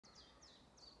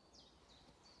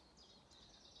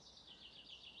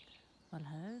Well,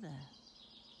 hello there.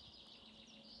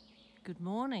 Good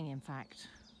morning, in fact.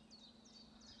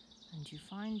 And you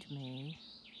find me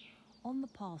on the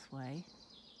pathway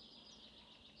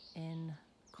in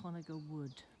Coniger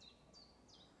Wood,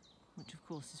 which of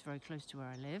course is very close to where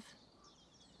I live.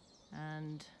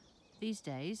 And these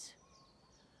days,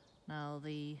 now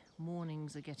the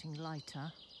mornings are getting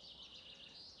lighter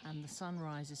and the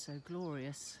sunrise is so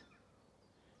glorious,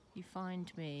 you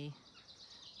find me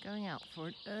going out for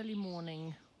an early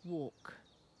morning walk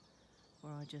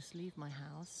where I just leave my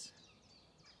house,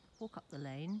 walk up the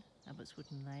lane, Abbott's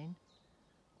Wooden Lane,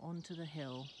 onto the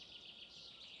hill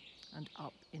and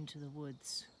up into the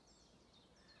woods.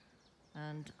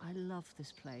 And I love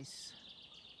this place.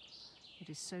 It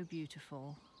is so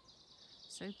beautiful,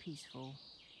 so peaceful,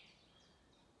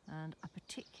 and I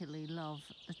particularly love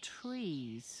the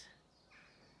trees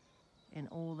in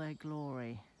all their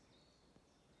glory.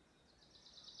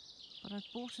 But I've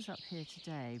brought us up here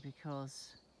today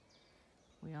because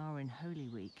we are in Holy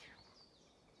Week,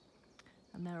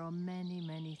 and there are many,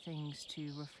 many things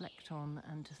to reflect on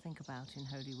and to think about in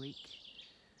Holy Week.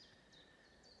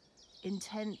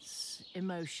 Intense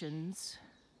emotions,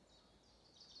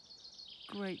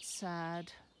 great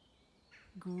sad,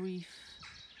 grief,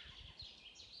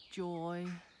 joy,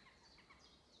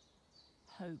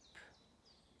 hope,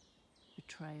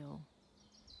 betrayal.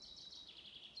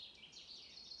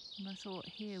 And I thought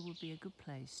here would be a good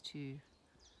place to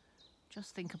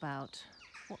just think about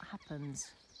what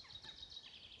happens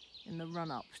in the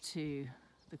run-up to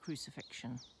the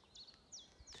crucifixion.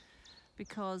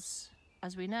 Because,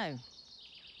 as we know,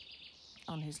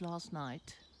 on his last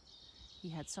night, he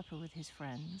had supper with his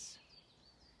friends.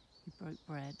 He broke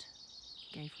bread,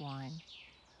 gave wine,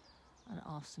 and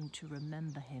asked them to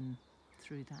remember him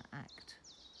through that act.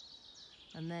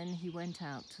 And then he went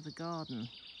out to the Garden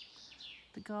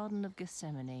of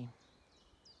Gethsemane,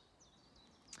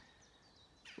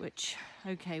 which,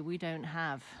 okay, we don't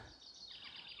have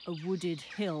a wooded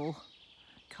hill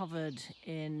covered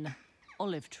in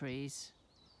olive trees,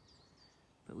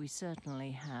 but we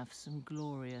certainly have some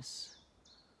glorious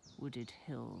wooded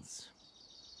hills,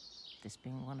 this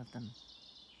being one of them.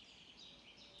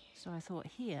 So I thought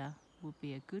here would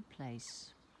be a good place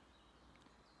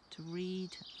to read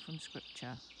from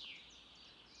Scripture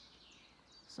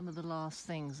some of the last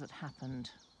things that happened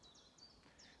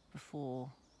before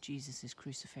Jesus'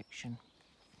 crucifixion,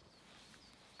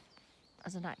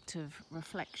 as an act of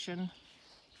reflection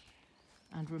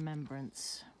and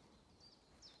remembrance.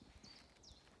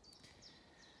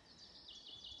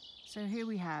 So here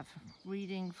we have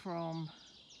reading from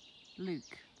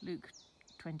Luke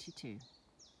 22.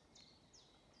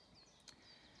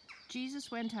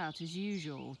 Jesus went out as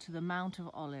usual to the Mount of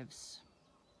Olives.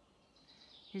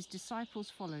 His disciples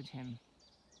followed him.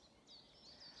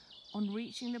 On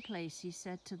reaching the place, he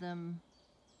said to them,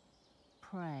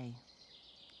 "Pray.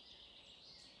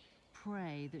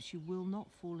 Pray that you will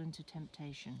not fall into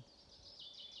temptation."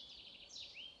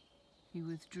 He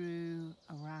withdrew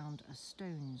around a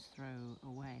stone's throw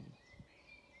away,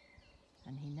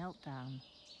 and he knelt down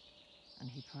and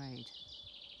he prayed,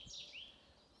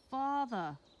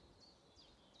 "Father,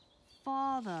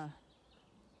 Father,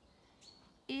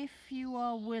 if you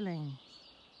are willing,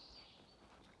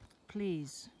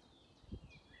 please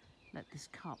let this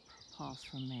cup pass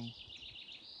from me."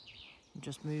 I'm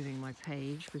just moving my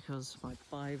page because my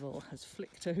Bible has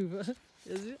flicked over,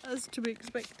 as to be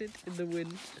expected in the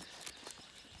wind.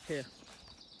 Here.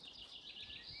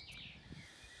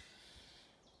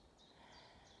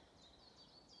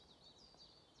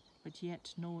 But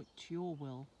yet not your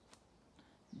will,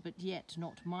 but yet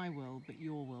not my will, but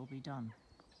your will be done.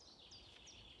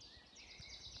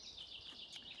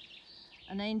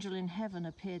 An angel in heaven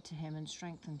appeared to him and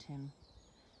strengthened him.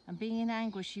 And being in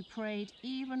anguish, he prayed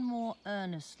even more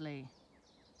earnestly.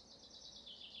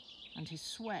 And his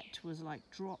sweat was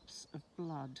like drops of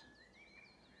blood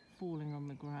falling on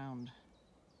the ground.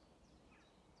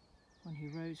 When he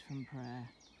rose from prayer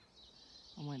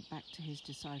and went back to his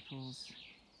disciples,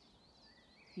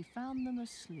 he found them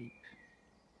asleep,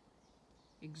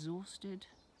 exhausted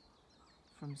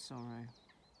from sorrow.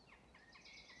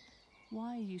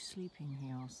 "Why are you sleeping?" he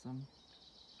asked them.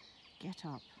 "Get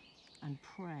up and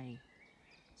pray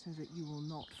so that you will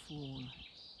not fall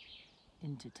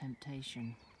into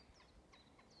temptation."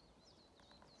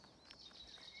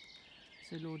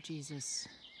 So, Lord Jesus,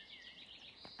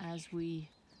 as we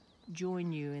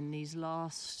join you in these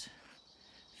last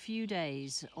few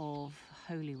days of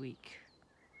Holy Week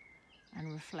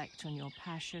and reflect on your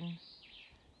passion,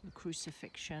 your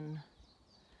crucifixion,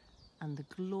 and the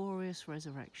glorious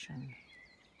resurrection,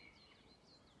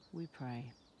 we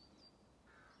pray,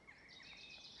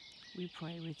 We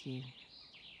pray with you.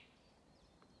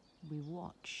 We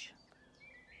watch.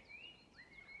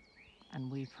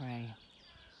 And we pray.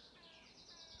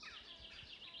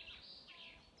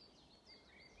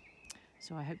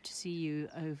 So I hope to see you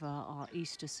over our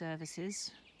Easter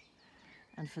services.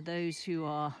 And for those who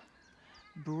are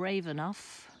brave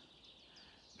enough,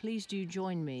 please do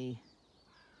join me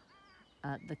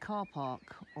at the car park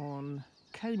on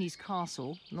Coney's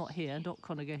Castle, not here, not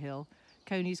Conager Hill,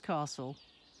 Coney's Castle,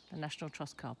 the National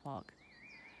Trust car park,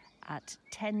 at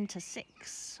 10 to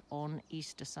 6 on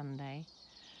Easter Sunday,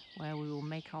 where we will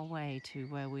make our way to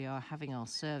where we are having our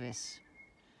service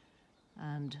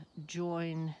and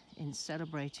join in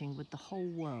celebrating with the whole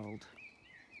world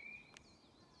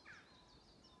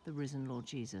the risen Lord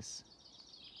Jesus.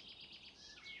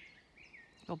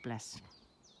 God bless.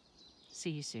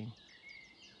 See you soon.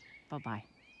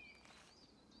 Bye-bye.